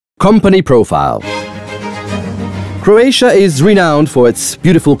Company profile. Croatia is renowned for its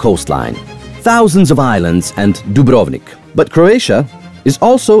beautiful coastline, thousands of islands and Dubrovnik. But Croatia is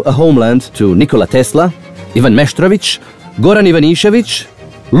also a homeland to Nikola Tesla, Ivan Meštrović, Goran Ivanišević,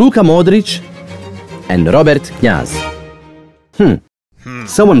 LUKA MODRIĆ and R.Knjaz.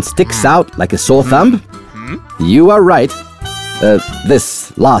 Someone sticks out like a sore thumb? You are right.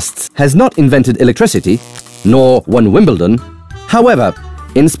 This last has not invented electricity, nor won Wimbledon. However,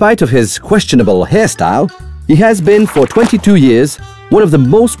 in spite of his questionable hairstyle, he has been for 22 years one of the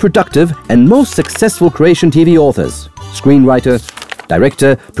most productive and most successful Croatian TV authors, screenwriter,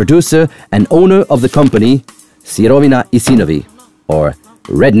 director, producer and owner of the company Sirovina i sinovi, or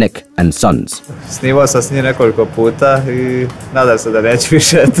Redneck and Sons. Snimao sam s njim nekoliko puta I nadam se da neće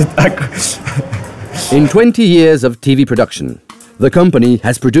više tako. In 20 years of TV production, the company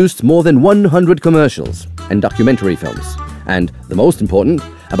has produced more than 100 commercials and documentary films, and, the most important,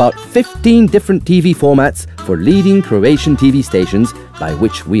 about 15 different TV formats for leading Croatian TV stations by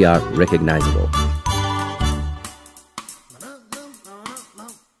which we are recognizable.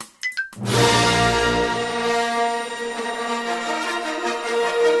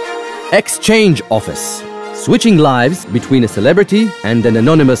 Exchange office, switching lives between a celebrity and an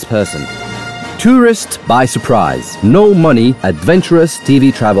anonymous person. Tourist by surprise, no money, adventurous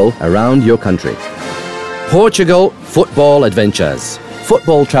TV travel around your country. Portugal football adventures,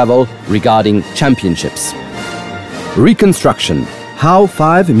 football travel regarding championships. Reconstruction, how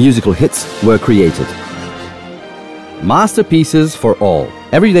 5 musical hits were created. Masterpieces for all,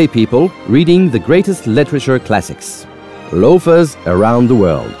 everyday people reading the greatest literature classics. Loafers around the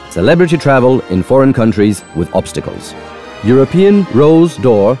world, celebrity travel in foreign countries with obstacles. European Rose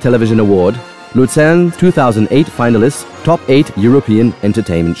d'Or Television Award, Lucerne 2008 finalists, top 8 European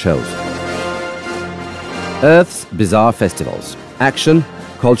entertainment shows. Earth's bizarre festivals, action,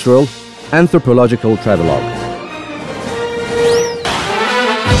 cultural, anthropological travelogue.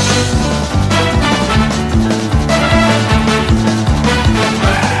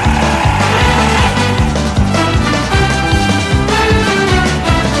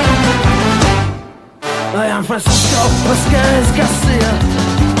 I am Francisco Vasquez Garcia.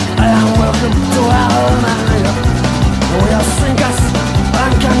 I am welcome to Alemania. We are singers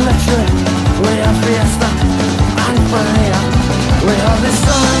and connection. We are fiesta and fire. We are the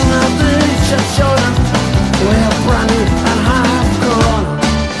sign of the church.